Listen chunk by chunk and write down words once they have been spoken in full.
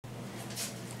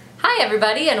Hi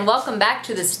everybody, and welcome back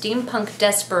to the Steampunk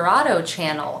Desperado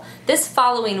channel. This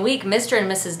following week, Mr. and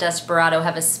Mrs. Desperado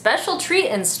have a special treat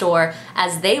in store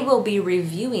as they will be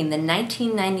reviewing the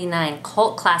 1999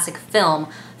 cult classic film,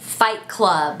 Fight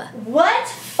Club. What?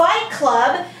 Fight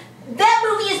Club?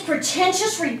 That movie is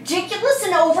pretentious, ridiculous,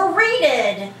 and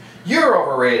overrated. You're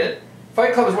overrated.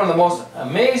 Fight Club is one of the most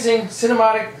amazing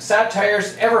cinematic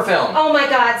satires ever filmed. Oh my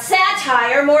god,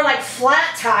 satire, more like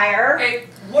flat tire. Hey,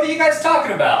 what are you guys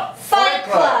talking about? Fight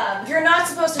Club. You're not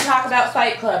supposed to talk about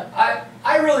Fight Club.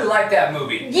 I really like that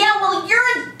movie. Yeah, well,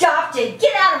 you're adopted.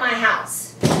 Get out of my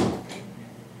house.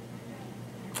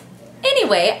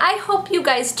 Anyway, I hope you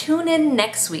guys tune in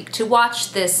next week to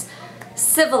watch this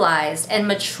civilized and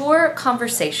mature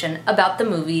conversation about the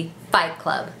movie Fight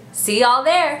Club. See y'all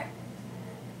there!